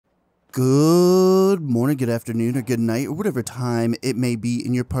Good morning, good afternoon, or good night, or whatever time it may be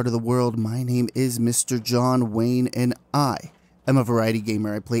in your part of the world. My name is Mr. John Wayne, and I am a variety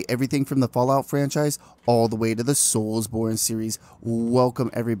gamer. I play everything from the Fallout franchise all the way to the Soulsborne series. Welcome,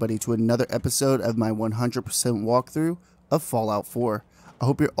 everybody, to another episode of my 100% walkthrough of Fallout 4. I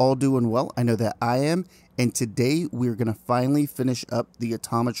hope you're all doing well. I know that I am, and today we're going to finally finish up the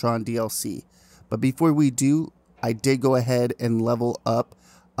Automatron DLC. But before we do, I did go ahead and level up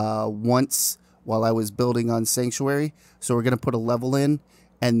once while I was building on Sanctuary. So we're going to put a level in,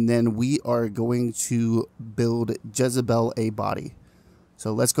 and then we are going to build Jezebel a body.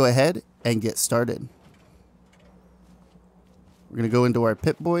 So let's go ahead and get started. We're going to go into our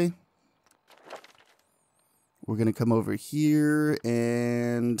Pip-Boy. We're going to come over here,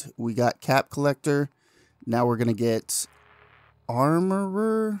 and we got Cap Collector. Now we're going to get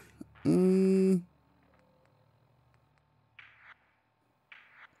Armorer.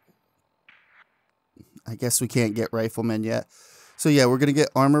 I guess we can't get Rifleman yet. So yeah, we're going to get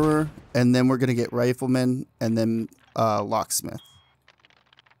Armorer, and then we're going to get Rifleman, and then Locksmith.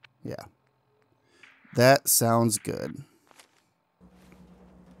 Yeah. That sounds good.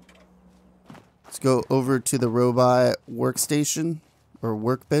 Let's go over to the robot workstation, or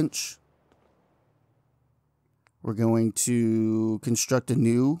workbench. We're going to construct a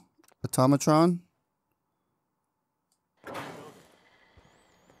new automatron.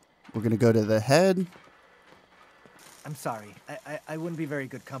 We're going to go to the head. I'm sorry. I wouldn't be very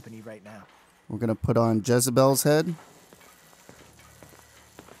good company right now. We're going to put on Jezebel's head.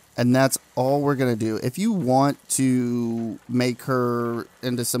 And that's all we're going to do. If you want to make her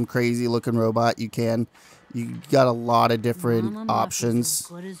into some crazy looking robot, you can. You got a lot of different options.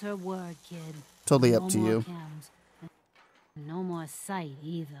 Good as her word, kid. Totally up to you. Cams. No more sight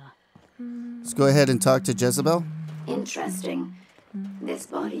either. Let's go ahead and talk to Jezebel. Interesting. This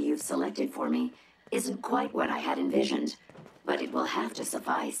body you've selected for me isn't quite what I had envisioned, but it will have to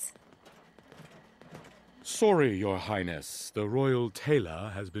suffice. Sorry, Your Highness. The royal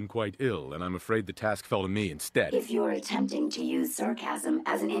tailor has been quite ill, and I'm afraid the task fell to me instead. If you're attempting to use sarcasm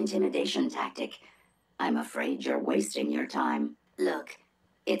as an intimidation tactic, I'm afraid you're wasting your time. Look,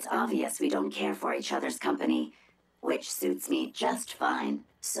 it's obvious we don't care for each other's company, which suits me just fine.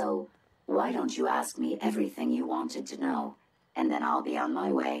 So, why don't you ask me everything you wanted to know, and then I'll be on my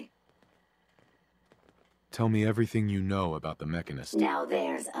way. Tell me everything you know about the Mechanist. Now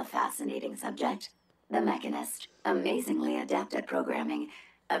there's a fascinating subject. The Mechanist, amazingly adept at programming,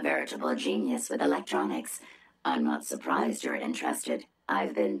 a veritable genius with electronics. I'm not surprised you're interested.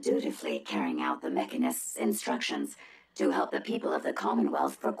 I've been dutifully carrying out the Mechanist's instructions to help the people of the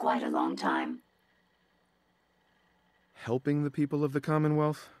Commonwealth for quite a long time. Helping the people of the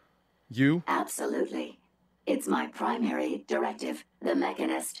Commonwealth? You? Absolutely. It's my primary directive. The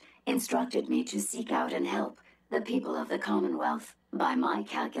Mechanist instructed me to seek out and help the people of the Commonwealth. By my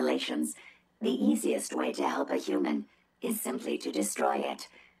calculations, the easiest way to help a human is simply to destroy it.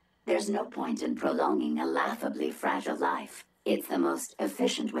 There's no point in prolonging a laughably fragile life. It's the most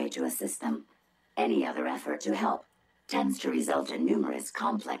efficient way to assist them. Any other effort to help tends to result in numerous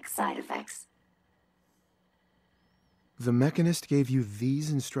complex side effects. The Mechanist gave you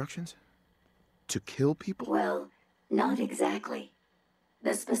these instructions? To kill people? Well, not exactly.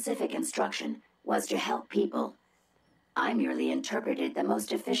 The specific instruction was to help people. I merely interpreted the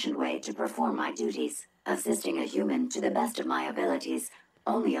most efficient way to perform my duties. Assisting a human to the best of my abilities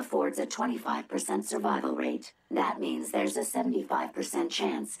only affords a 25% survival rate. That means there's a 75%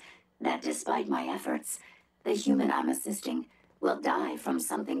 chance that despite my efforts, the human I'm assisting will die from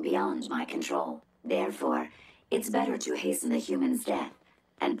something beyond my control. Therefore, it's better to hasten the human's death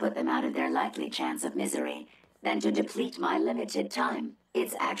and put them out of their likely chance of misery than to deplete my limited time.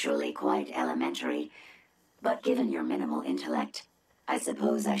 It's actually quite elementary, but given your minimal intellect, I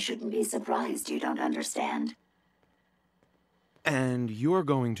suppose I shouldn't be surprised you don't understand. And you're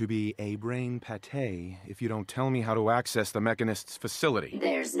going to be a brain pate if you don't tell me how to access the Mechanist's facility.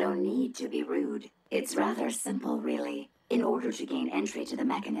 There's no need to be rude. It's rather simple, really. In order to gain entry to the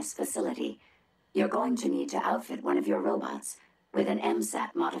Mechanist facility, you're going to need to outfit one of your robots with an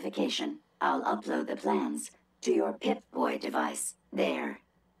MSAT modification. I'll upload the plans to your Pip-Boy device. There.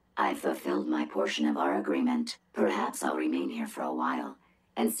 I've fulfilled my portion of our agreement. Perhaps I'll remain here for a while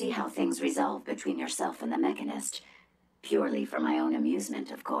and see how things resolve between yourself and the Mechanist. Purely for my own amusement,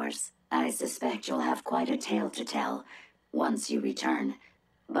 of course. I suspect you'll have quite a tale to tell once you return.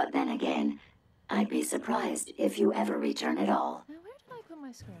 But then again, I'd be surprised if you ever return at all. Now, where did I put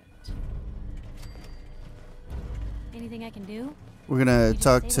my script? Anything I can do? We're going to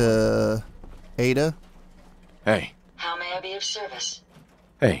talk to Ada. Hey. How may I be of service?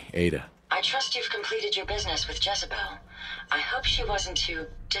 Hey, Ada. I trust you've completed your business with Jezebel. I hope she wasn't too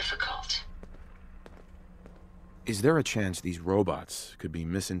difficult. Is there a chance these robots could be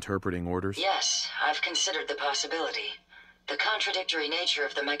misinterpreting orders? Yes, I've considered the possibility. The contradictory nature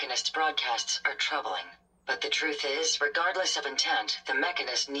of the Mechanist's broadcasts are troubling. But the truth is, regardless of intent, the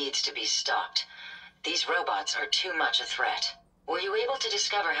Mechanist needs to be stopped. These robots are too much a threat. Were you able to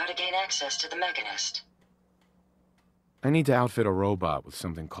discover how to gain access to the Mechanist? I need to outfit a robot with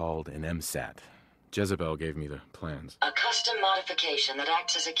something called an MSAT. Jezebel gave me the plans. A custom modification that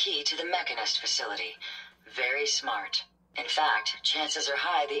acts as a key to the Mechanist facility. Very smart. In fact, chances are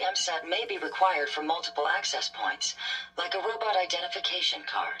high the MSAT may be required for multiple access points, like a robot identification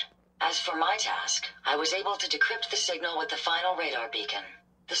card. As for my task, I was able to decrypt the signal with the final radar beacon.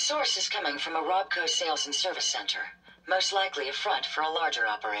 The source is coming from a Robco sales and service center, most likely a front for a larger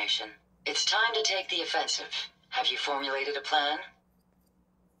operation. It's time to take the offensive. Have you formulated a plan?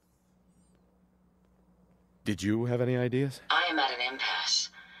 Did you have any ideas? I am at an impasse.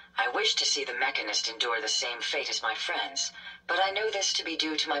 I wish to see the Mechanist endure the same fate as my friends, but I know this to be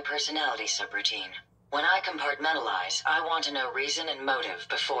due to my personality subroutine. When I compartmentalize, I want to know reason and motive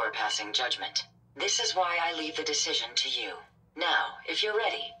before passing judgment. This is why I leave the decision to you. Now, if you're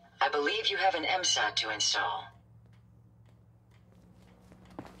ready, I believe you have an MSAT to install.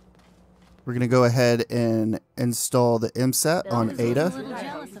 We're going to go ahead and install the MSAT on I was a Ada. little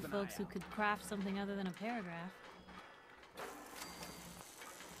jealous of folks who could craft something other than a paragraph.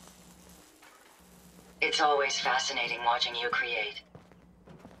 It's always fascinating watching you create.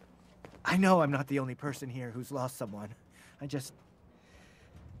 I know I'm not the only person here who's lost someone. I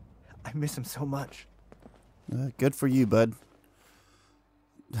miss him so much. Good for you, bud.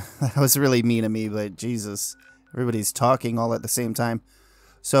 That was really mean of me, but Jesus. Everybody's talking all at the same time.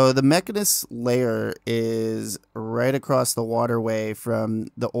 So the Mechanist Lair is right across the waterway from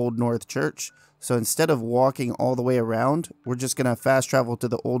the Old North Church. So instead of walking all the way around, we're just going to fast travel to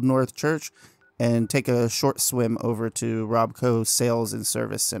the Old North Church and take a short swim over to Robco Sales and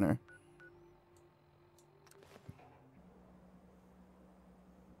Service Center.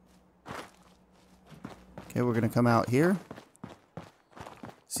 Okay, we're going to come out here.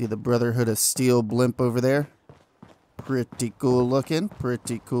 See the Brotherhood of Steel blimp over there? Pretty cool looking,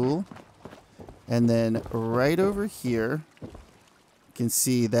 pretty cool. And then right over here, you can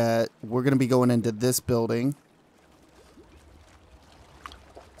see that we're going to be going into this building.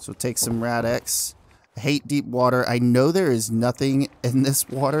 So take some Rad-X. I hate deep water. I know there is nothing in this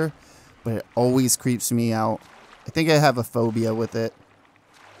water, but it always creeps me out. I think I have a phobia with it.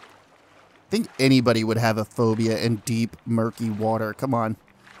 I think anybody would have a phobia in deep, murky water. Come on.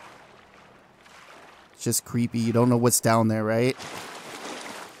 It's just creepy. You don't know what's down there, right?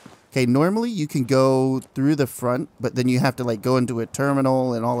 Okay, normally you can go through the front, but then you have to like go into a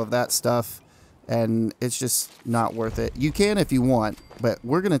terminal and all of that stuff. And it's just not worth it. You can if you want, but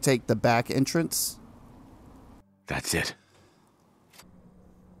we're going to take the back entrance. That's it.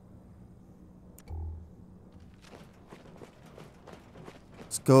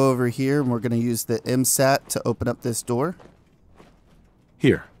 Let's go over here, and we're going to use the MSAT to open up this door.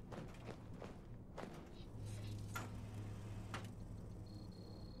 Here.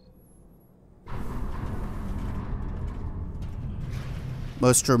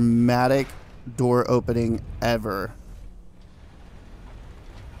 Most dramatic door opening ever.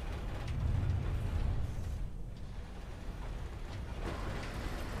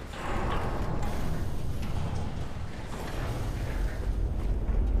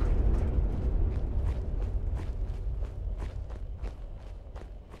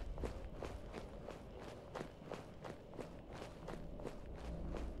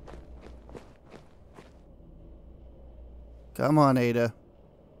 Come on, Ada.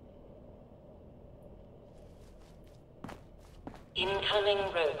 Incoming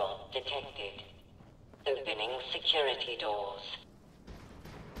robot detected. Opening security doors.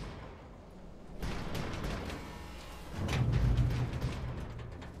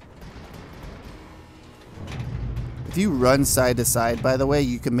 If you run side to side, by the way,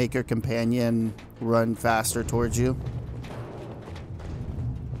 you can make your companion run faster towards you.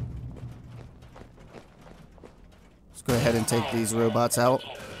 Let's go ahead and take these robots out.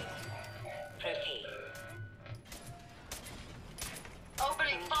 Proceed.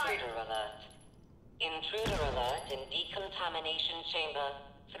 Opening fire! Intruder alert. Intruder alert in decontamination chamber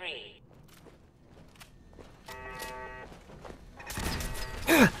 3.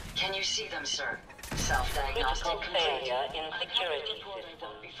 Can you see them, sir? Self-diagnostic Critical complete. failure in security Be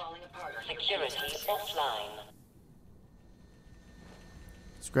systems. falling apart under Security process. offline.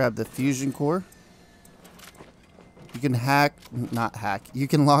 Let's grab the fusion core. You can not hack. You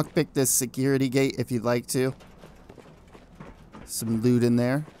can lockpick this security gate if you'd like to. Some loot in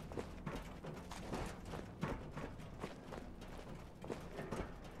there.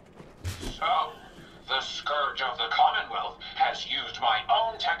 So, the Scourge of the Commonwealth has used my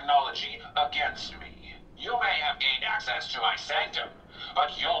own technology against me. You may have gained access to my sanctum,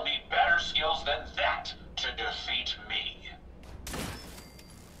 but you'll need better skills than that to defeat me.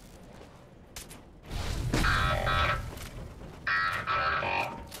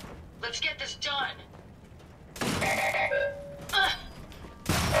 Let's get this done.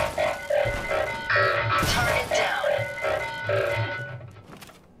 Target down.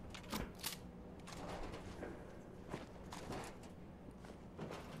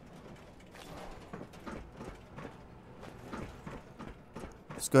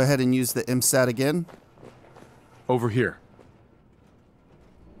 Let's go ahead and use the MSAT again. Over here.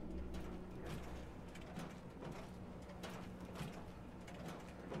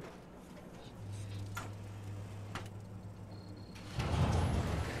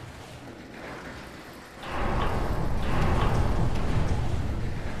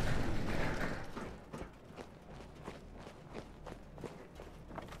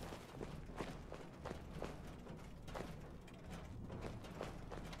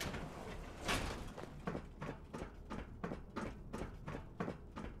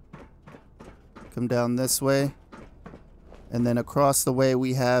 Come down this way. And then across the way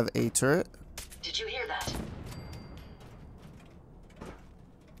we have a turret. Did you hear that?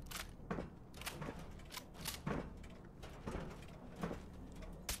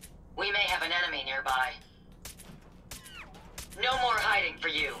 We may have an enemy nearby. No more hiding for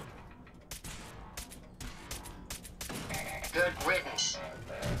you. Good riddance.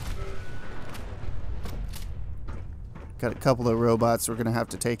 Got a couple of robots we're gonna have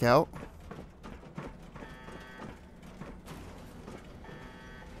to take out.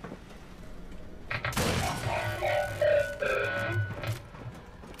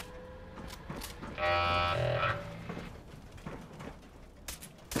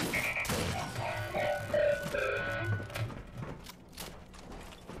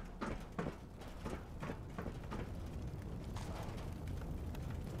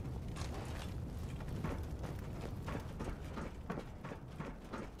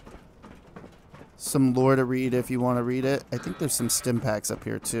 Some lore to read if you want to read it. I think there's some stim packs up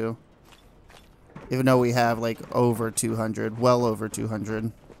here too. Even though we have like over 200, well over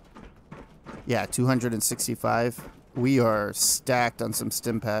 200. Yeah, 265. We are stacked on some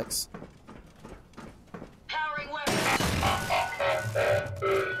stim packs. Powering weapons.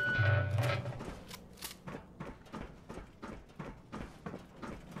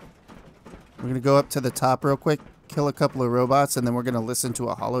 We're going to go up to the top real quick, kill a couple of robots, and then we're going to listen to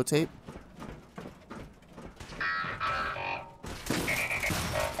a holotape.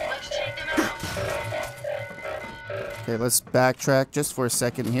 Okay, let's backtrack just for a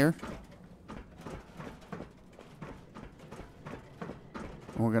second here.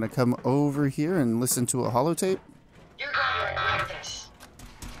 We're gonna come over here and listen to a holotape. You're going to regret this.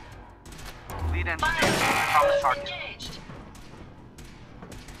 Lead engineer on the target.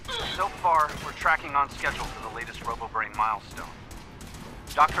 So far, we're tracking on schedule for the latest RoboBrain milestone.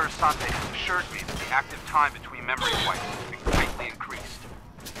 Dr. Asante has assured me that the active time between memory wipes has been greatly increased.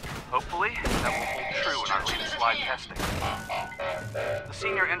 Hopefully, that will hold true in our latest live testing. The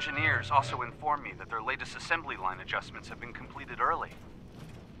senior engineers also informed me that their latest assembly line adjustments have been completed early.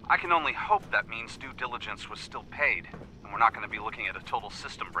 I can only hope that means due diligence was still paid, and we're not going to be looking at a total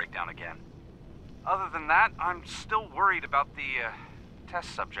system breakdown again. Other than that, I'm still worried about the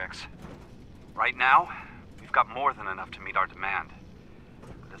test subjects. Right now, we've got more than enough to meet our demand.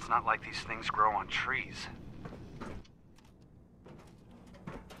 But it's not like these things grow on trees.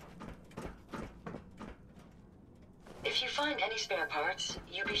 If you find any spare parts,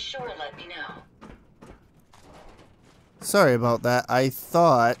 you be sure to let me know. Sorry about that. I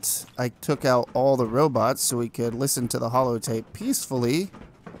thought I took out all the robots so we could listen to the holotape peacefully,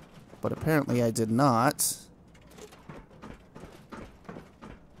 but apparently I did not.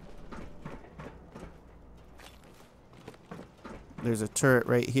 There's a turret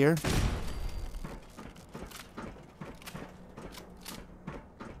right here.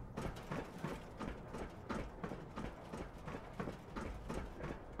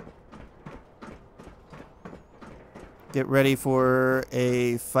 Get ready for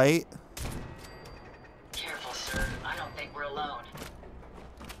a fight. Careful, sir. I don't think we're alone.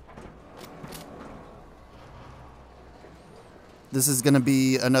 This is going to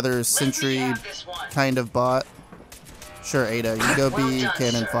be another sentry kind of bot. Sure, Ada, you go be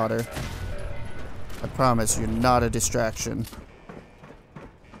cannon fodder. I promise you're not a distraction.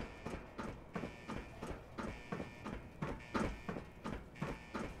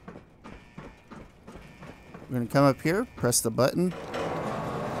 We're gonna come up here, press the button.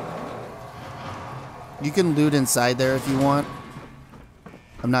 You can loot inside there if you want.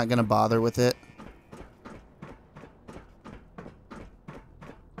 I'm not gonna bother with it.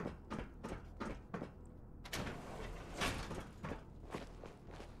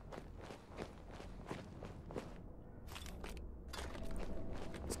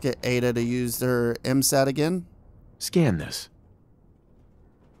 Let's get Ada to use their MSAT again. Scan this.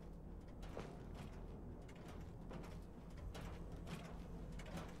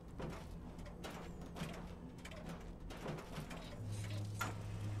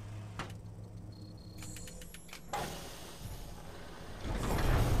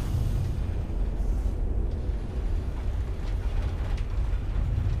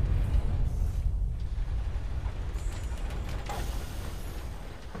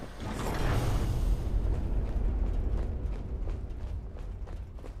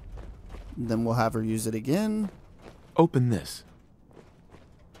 Then we'll have her use it again. Open this.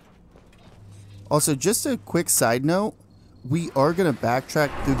 Also, just a quick side note, we are going to backtrack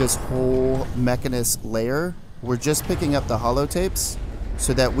through this whole Mechanist layer. We're just picking up the holotapes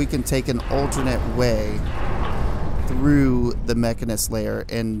so that we can take an alternate way through the Mechanist layer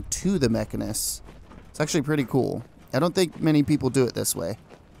and to the Mechanist. It's actually pretty cool. I don't think many people do it this way.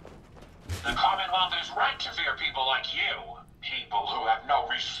 The Commonwealth is right to fear people like you. People who have no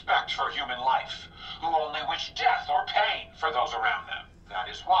respect for human life, who only wish death or pain for those around them. That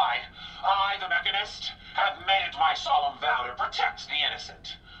is why I, the Mechanist, have made it my solemn vow to protect the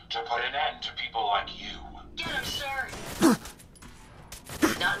innocent, to put an end to people like you. Get him, sir!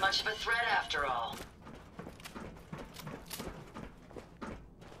 Not much of a threat after all.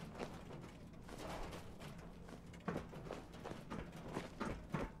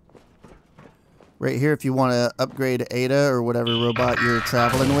 Right here, if you want to upgrade Ada or whatever robot you're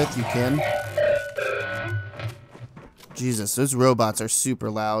traveling with, you can. Jesus, those robots are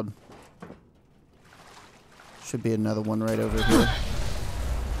super loud. Should be another one right over here.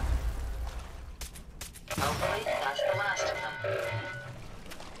 Hopefully, that's the last of them.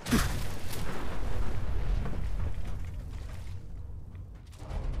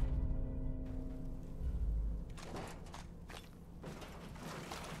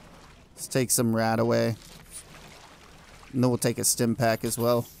 Let's take some rat away. And then we'll take a stim pack as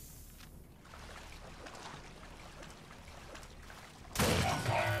well.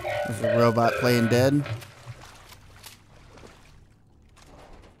 There's a robot playing dead.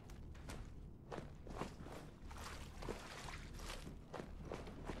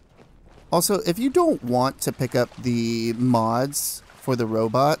 Also, if you don't want to pick up the mods for the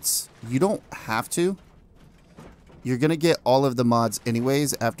robots, you don't have to. You're going to get all of the mods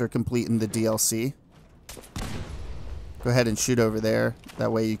anyways after completing the DLC. Go ahead and shoot over there.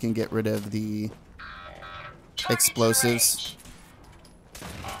 That way you can get rid of the explosives.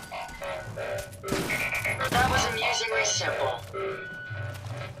 That was amusingly simple.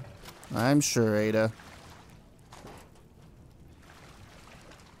 I'm sure, Ada.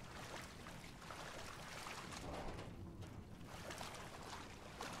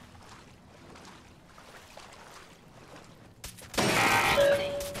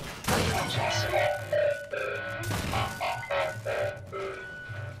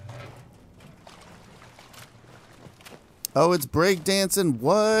 Oh, it's breakdancing.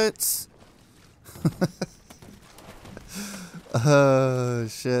 What? Oh,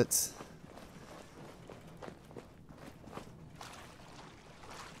 shit.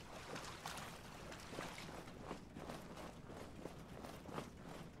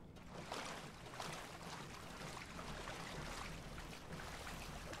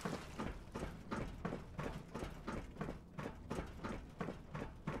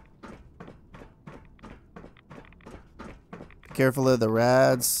 Careful of the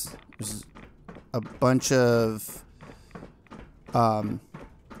rads. There's a bunch of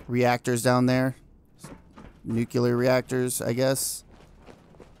reactors down there. Nuclear reactors, I guess.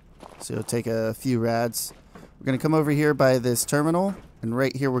 So it'll take a few rads. We're going to come over here by this terminal. And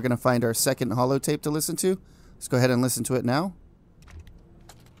right here we're going to find our second holotape to listen to. Let's go ahead and listen to it now.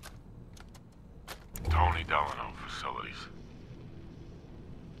 Tony Delano facilities.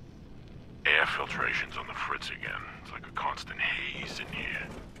 Air filtration's on the fritz again. It's like a constant haze in here.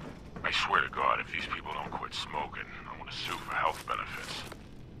 I swear to God, if these people don't quit smoking, I'm gonna sue for health benefits.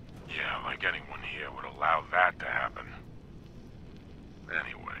 Yeah, like anyone here would allow that to happen.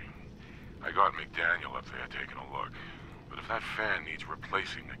 Anyway, I got McDaniel up there taking a look. But if that fan needs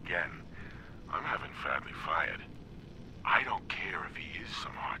replacing again, I'm having Fadley fired. I don't care if he is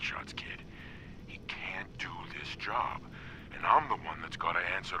some hotshots kid. He can't do this job. And I'm the one that's got to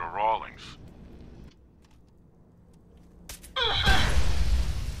answer to Rawlings.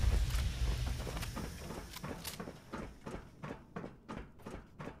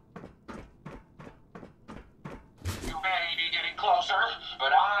 You may be getting closer,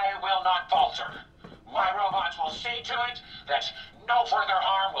 but I will not falter. My robots will see to it that no further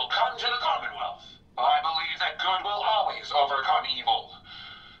harm will come to the Commonwealth. I believe that good will always overcome evil.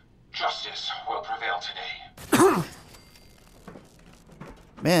 Justice will prevail today.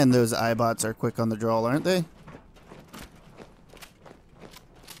 Man, those iBots are quick on the draw, aren't they?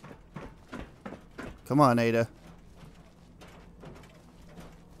 Come on, Ada.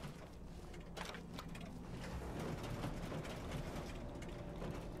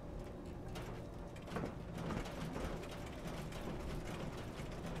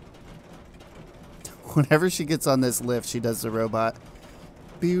 Whenever she gets on this lift, she does the robot.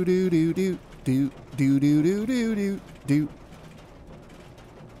 Boo doo doo doo doo doo doo doo doo doo doo.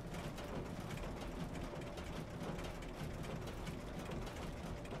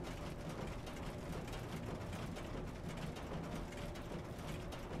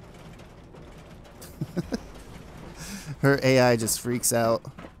 Her AI just freaks out.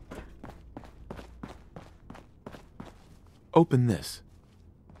 Open this.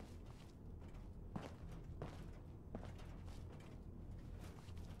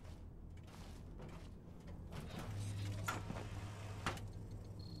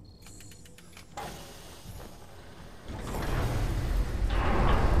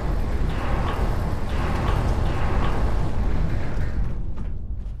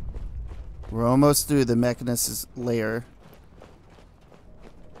 We're almost through the Mechanist's lair.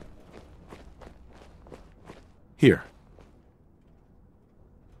 Here.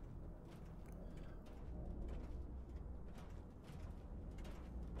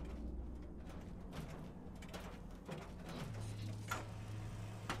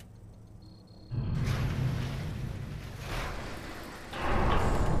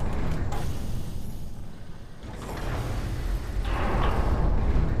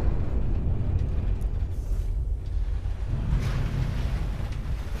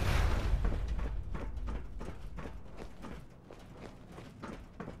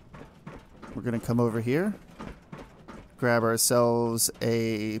 We're going to come over here, grab ourselves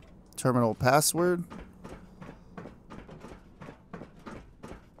a terminal password.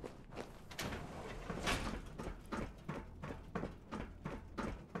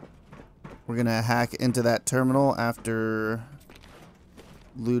 We're going to hack into that terminal after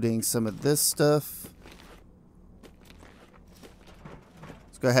looting some of this stuff.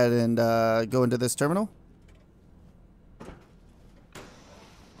 Let's go ahead and go into this terminal.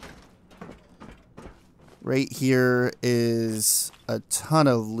 Right here is a ton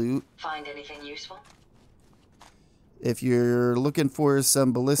of loot. Find anything useful? If you're looking for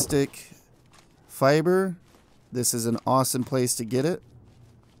some ballistic fiber, this is an awesome place to get it.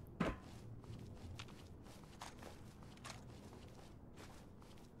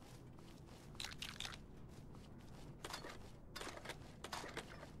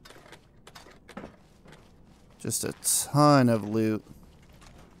 Just a ton of loot.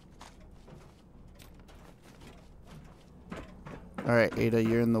 Alright, Ada,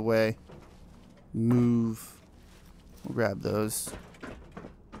 you're in the way. Move. We'll grab those.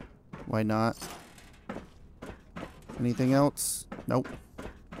 Why not? Anything else? Nope.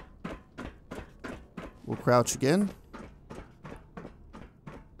 We'll crouch again.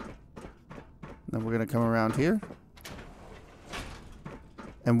 Then we're going to come around here.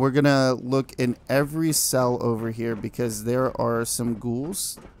 And we're going to look in every cell over here because there are some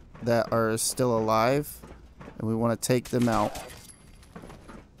ghouls that are still alive. And we want to take them out.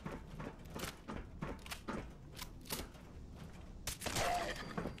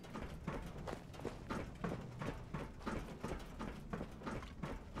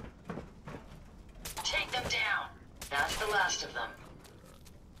 Take them down. That's the last of them.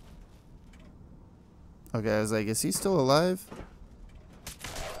 Okay, I was like, is he still alive?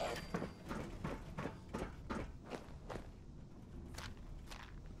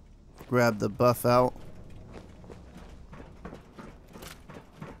 Grab the buff out.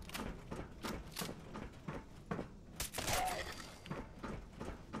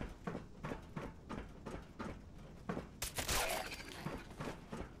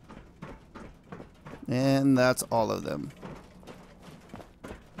 And that's all of them.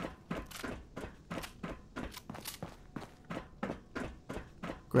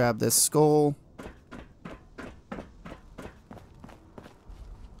 Grab this skull.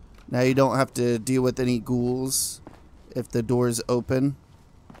 Now you don't have to deal with any ghouls if the door's open.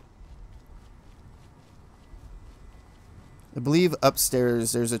 I believe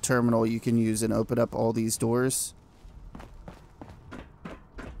upstairs there's a terminal you can use and open up all these doors.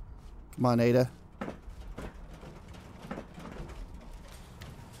 Come on, Ada.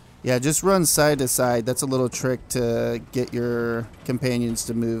 Yeah, just run side to side. That's a little trick to get your companions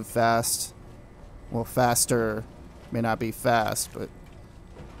to move fast. Well, faster. May not be fast, but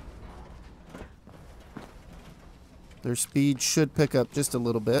their speed should pick up just a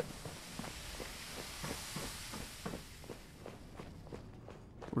little bit.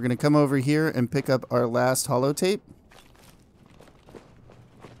 We're going to come over here and pick up our last holotape.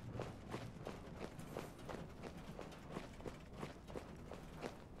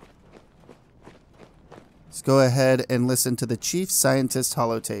 Let's go ahead and listen to the Chief Scientist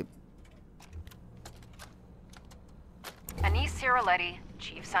holotape. Anise Ciroletti,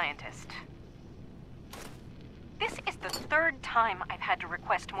 Chief Scientist. This is the third time I've had to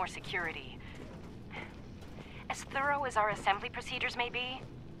request more security. As thorough as our assembly procedures may be,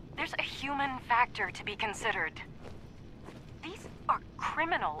 there's a human factor to be considered. These are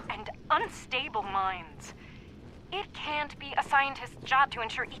criminal and unstable minds. It can't be a scientist's job to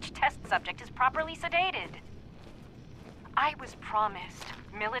ensure each test subject is properly sedated. I was promised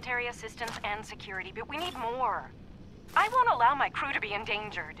military assistance and security, but we need more. I won't allow my crew to be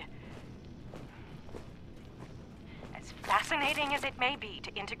endangered. As fascinating as it may be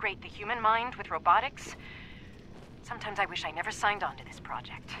to integrate the human mind with robotics, sometimes I wish I never signed on to this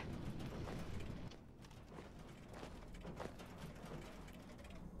project.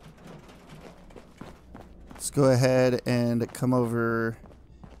 Let's go ahead and come over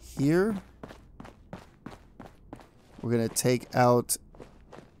here. We're going to take out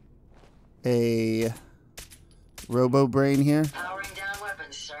a robo-brain here. Powering down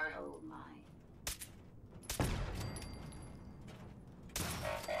weapons, sir. Oh my.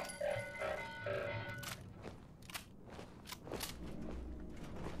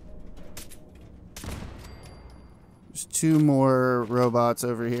 There's two more robots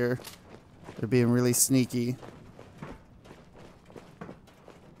over here. They're being really sneaky.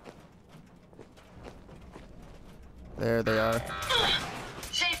 There they are.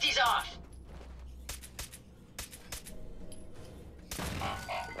 Safety's off.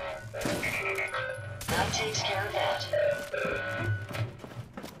 That takes care of that.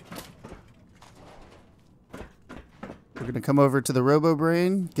 We're going to come over to the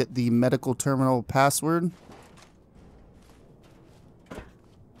robo-brain, get the medical terminal password.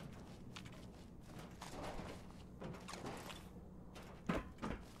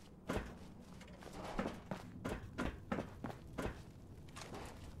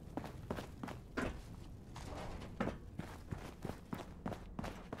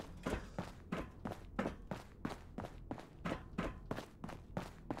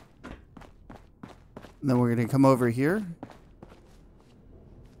 And then we're going to come over here.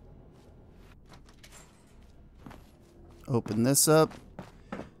 Open this up.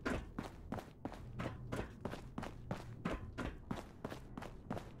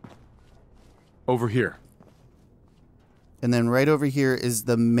 Over here. And then right over here is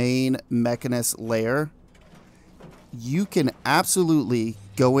the main Mechanist lair. You can absolutely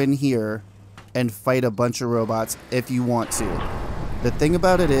go in here and fight a bunch of robots if you want to. The thing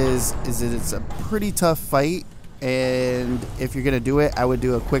about it is that it's a pretty tough fight, and if you're going to do it, I would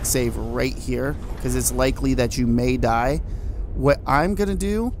do a quick save right here, because it's likely that you may die. What I'm going to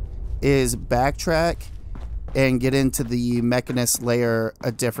do is backtrack and get into the Mechanist lair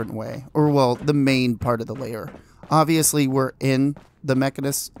a different way. Or, well, the main part of the lair. Obviously, we're in the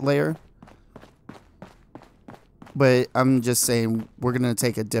Mechanist lair, but I'm just saying we're going to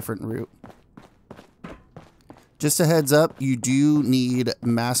take a different route. Just a heads up, you do need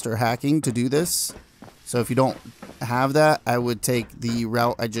master hacking to do this. So if you don't have that, I would take the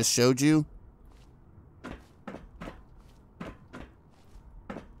route I just showed you.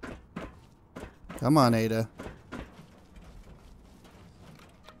 Come on, Ada.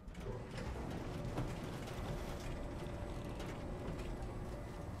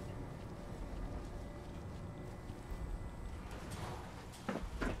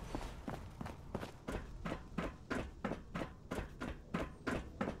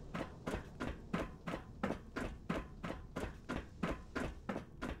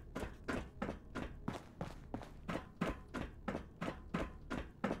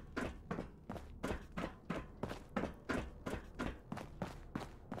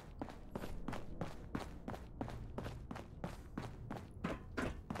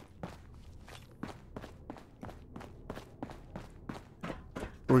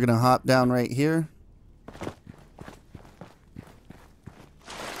 We're gonna hop down right here.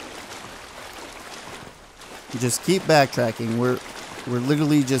 Just keep backtracking. We're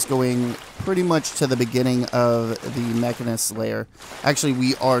literally just going pretty much to the beginning of the Mechanist lair. Actually,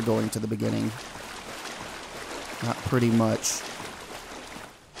 we are going to the beginning. Not pretty much.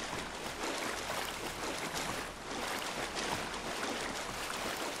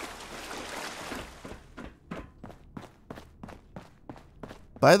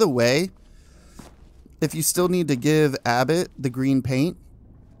 By the way, if you still need to give Abbott the green paint,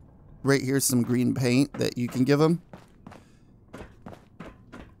 right here's some green paint that you can give him.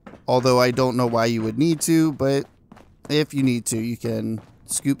 Although I don't know why you would need to, but if you need to, you can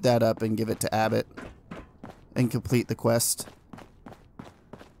scoop that up and give it to Abbott and complete the quest.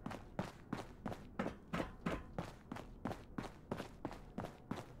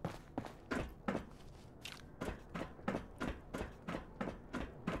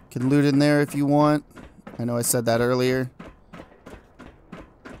 Can loot in there if you want. I know I said that earlier.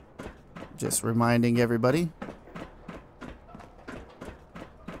 Just reminding everybody.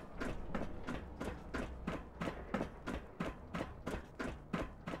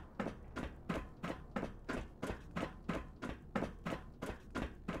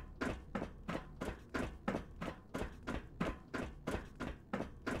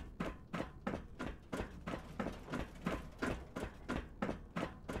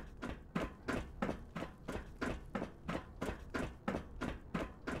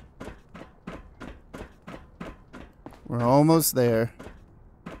 We're almost there.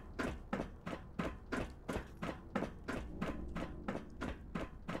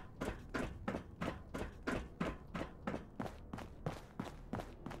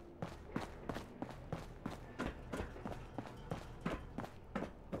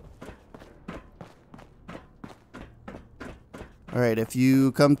 Alright, if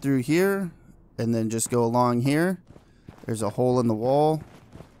you come through here and then just go along here, there's a hole in the wall,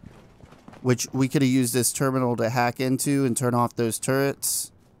 which we could have used this terminal to hack into and turn off those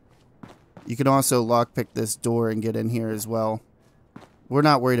turrets. You can also lockpick this door and get in here as well. We're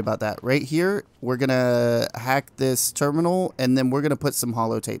not worried about that. Right here, we're going to hack this terminal, and then we're going to put some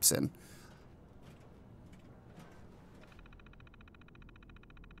holotapes in.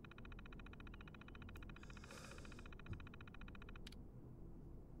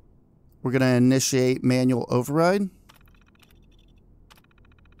 We're going to initiate manual override.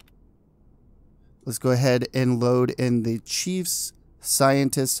 Let's go ahead and load in the Chief's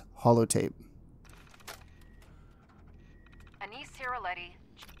Scientist holotape.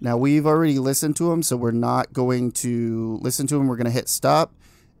 Now, we've already listened to him, so we're not going to listen to him. We're going to hit stop,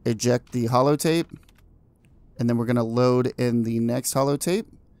 eject the holotape, and then we're going to load in the next holotape,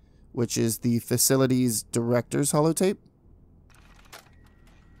 which is the Facilities Director's holotape.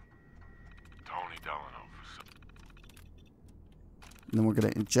 And then we're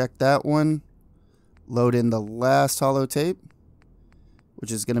going to inject that one. Load in the last holotape,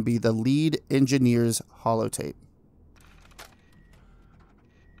 which is going to be the Lead Engineer's holotape.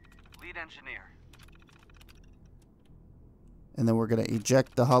 Lead Engineer. And then we're going to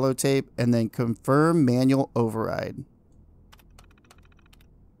eject the holotape and then confirm manual override.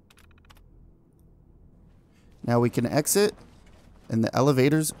 Now we can exit and the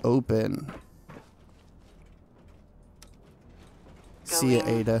elevator's open. See ya,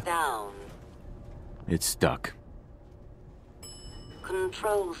 Ada. Down. It's stuck.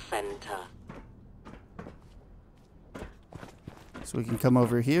 Control center. So we can come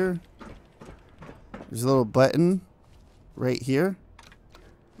over here. There's a little button right here.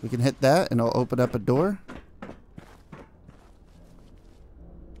 We can hit that and it'll open up a door.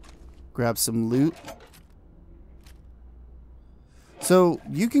 Grab some loot. So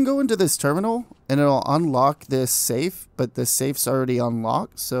you can go into this terminal and it'll unlock this safe, but the safe's already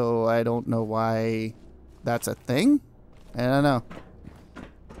unlocked, so I don't know why that's a thing. I don't know.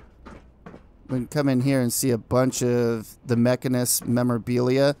 We can come in here and see a bunch of the Mechanist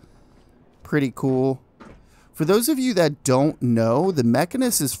memorabilia. Pretty cool. For those of you that don't know, the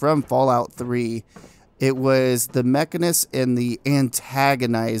Mechanist is from Fallout 3. It was the Mechanist and the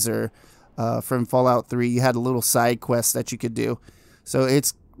Antagonizer from Fallout 3. You had a little side quest that you could do. So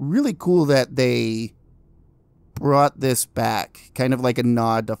it's really cool that they brought this back, kind of like a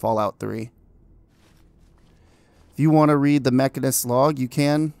nod to Fallout 3. If you want to read the Mechanist log, you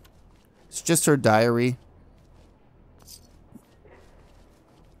can. It's just her diary.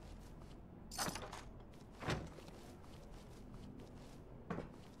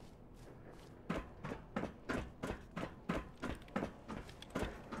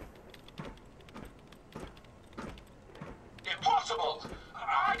 Impossible!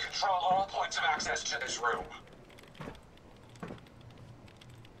 I control all points of access to this room.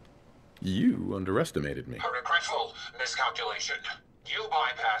 You underestimated me. A regretful miscalculation. You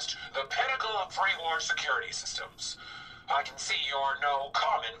bypassed the pinnacle of pre-war security systems. I can see you're no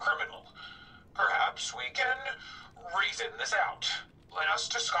common criminal. Perhaps we can reason this out. Let us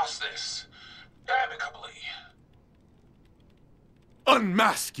discuss this amicably.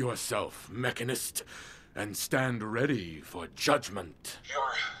 Unmask yourself, Mechanist, and stand ready for judgment.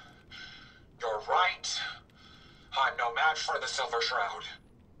 You're right. I'm no match for the Silver Shroud.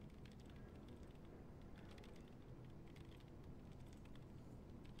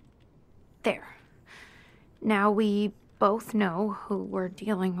 There. Now we both know who we're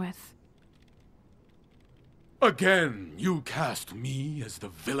dealing with. Again, you cast me as the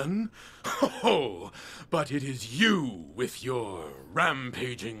villain? Oh, but it is you with your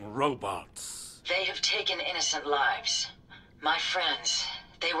rampaging robots. They have taken innocent lives. My friends,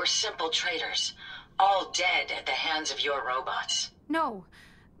 they were simple traitors, all dead at the hands of your robots. No,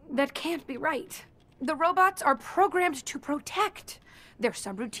 that can't be right. The robots are programmed to protect. Their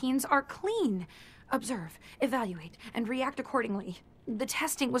subroutines are clean. Observe, evaluate, and react accordingly. The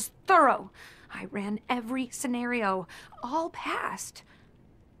testing was thorough. I ran every scenario. All passed.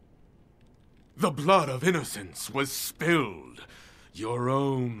 The blood of innocence was spilled. Your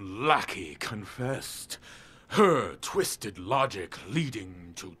own lackey confessed. Her twisted logic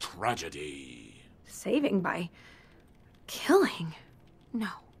leading to tragedy. Saving by killing? No.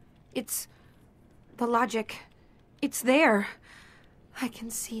 It's the logic. It's there. I can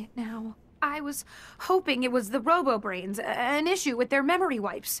see it now. I was hoping it was the robo-brains, an issue with their memory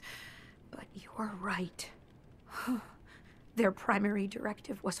wipes. But you're right. Their primary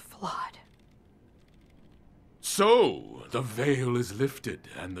directive was flawed. So, the veil is lifted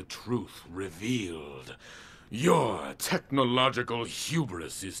and the truth revealed. Your technological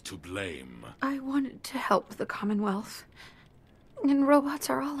hubris is to blame. I wanted to help the Commonwealth. And robots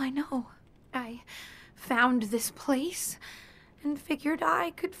are all I know. I found this place and figured I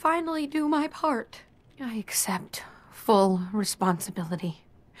could finally do my part. I accept full responsibility.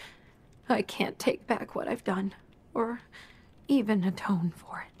 I can't take back what I've done, or even atone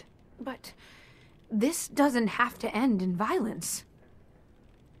for it. But this doesn't have to end in violence.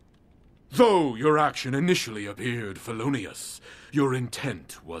 Though your action initially appeared felonious, your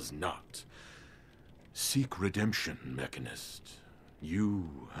intent was not. Seek redemption, Mechanist.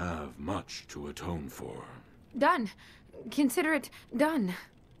 You have much to atone for. Done. Consider it done.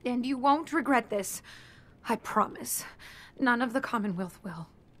 And you won't regret this. I promise. None of the Commonwealth will.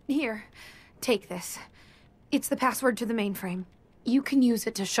 Here, take this. It's the password to the mainframe. You can use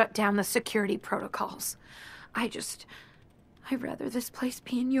it to shut down the security protocols. I'd rather this place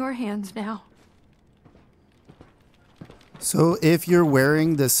be in your hands now. So if you're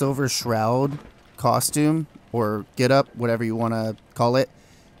wearing the Silver Shroud costume, or getup, whatever you want to call it,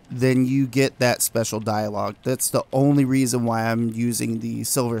 then you get that special dialogue. That's the only reason why I'm using the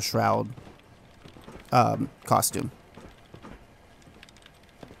Silver Shroud costume.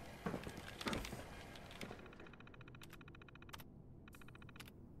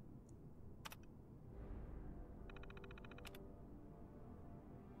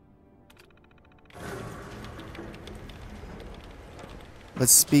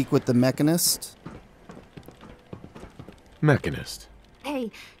 Let's speak with the Mechanist. Mechanist.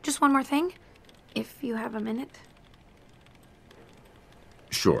 Hey, just one more thing, if you have a minute.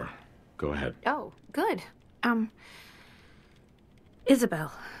 Sure. Go ahead. Oh, good.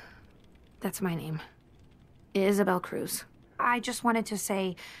 Isabel. That's my name. Isabel Cruz. I just wanted to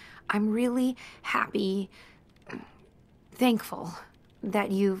say I'm really happy, thankful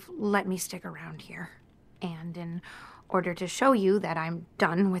that you've let me stick around here. And in order to show you that I'm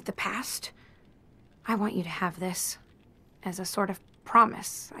done with the past, I want you to have this as a sort of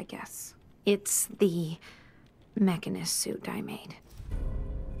promise, I guess. It's the Mechanist suit I made.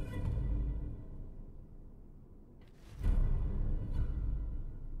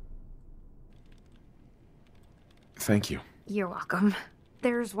 Thank you. You're welcome.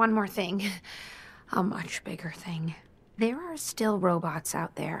 There's one more thing. A much bigger thing. There are still robots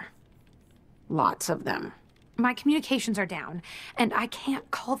out there. Lots of them. My communications are down, and I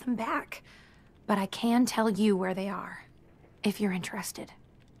can't call them back. But I can tell you where they are, if you're interested.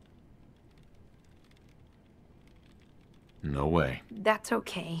 No way. That's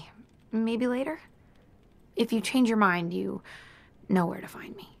okay. Maybe later? If you change your mind, you know where to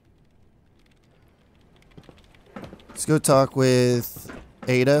find me. Let's go talk with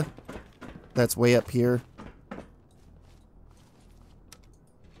Ada. That's way up here.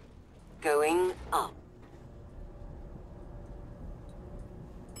 Going up.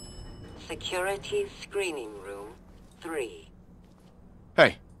 Facilities Screening Room 3.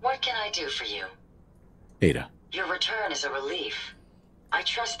 Hey, What can I do for you? Ada. Your return is a relief. I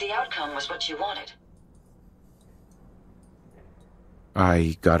trust the outcome was what you wanted.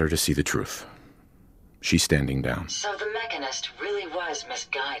 I got her to see the truth. She's standing down. So the Mechanist really was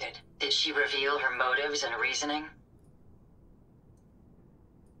misguided. Did she reveal her motives and reasoning?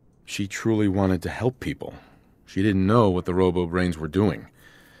 She truly wanted to help people. She didn't know what the robo-brains were doing.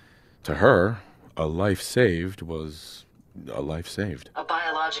 To her, a life saved was a life saved. A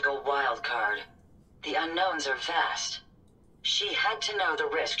biological wild card. The unknowns are vast. She had to know the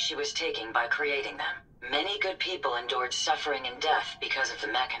risk she was taking by creating them. Many good people endured suffering and death because of the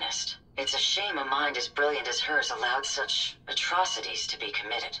Mechanist. It's a shame a mind as brilliant as hers allowed such atrocities to be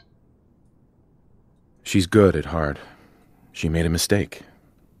committed. She's good at heart. She made a mistake.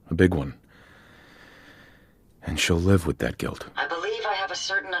 A big one. And she'll live with that guilt. I believe I have a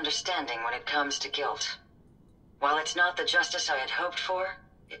certain understanding when it comes to guilt. While it's not the justice I had hoped for,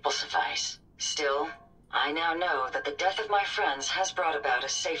 it will suffice. Still, I now know that the death of my friends has brought about a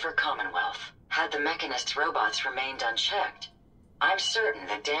safer Commonwealth. Had the Mechanist's robots remained unchecked, I'm certain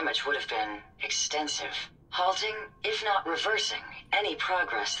the damage would have been extensive, halting, if not reversing, any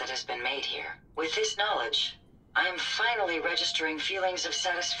progress that has been made here. With this knowledge, I am finally registering feelings of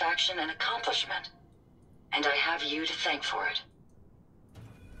satisfaction and accomplishment, and I have you to thank for it.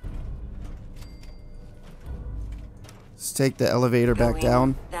 Let's take the elevator back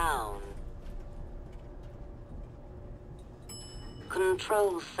down. Down.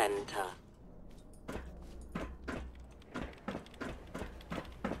 Control Center.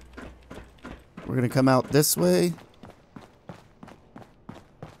 We're going to come out this way.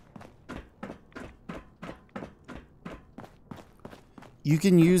 You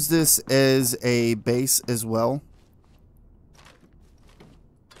can use this as a base as well.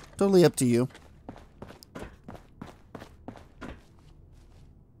 Totally up to you.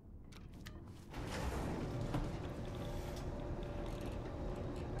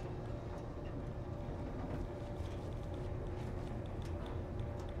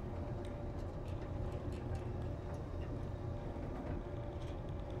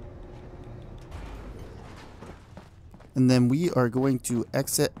 And then we are going to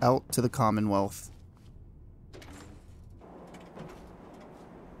exit out to the Commonwealth.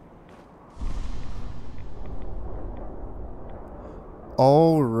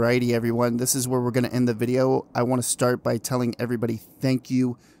 Alrighty everyone, this is where we're going to end the video. I want to start by telling everybody thank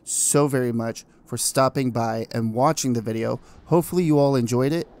you so very much for stopping by and watching the video. Hopefully you all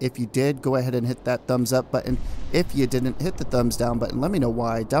enjoyed it. If you did, go ahead and hit that thumbs up button. If you didn't, hit the thumbs down button. Let me know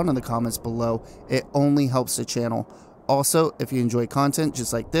why down in the comments below. It only helps the channel. Also, if you enjoy content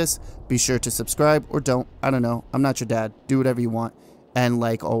just like this, be sure to subscribe or don't. I don't know. I'm not your dad. Do whatever you want. And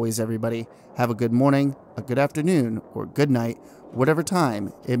like always, everybody, have a good morning, a good afternoon, or good night, whatever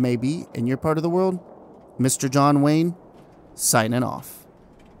time it may be in your part of the world. Mr. John Wayne, signing off.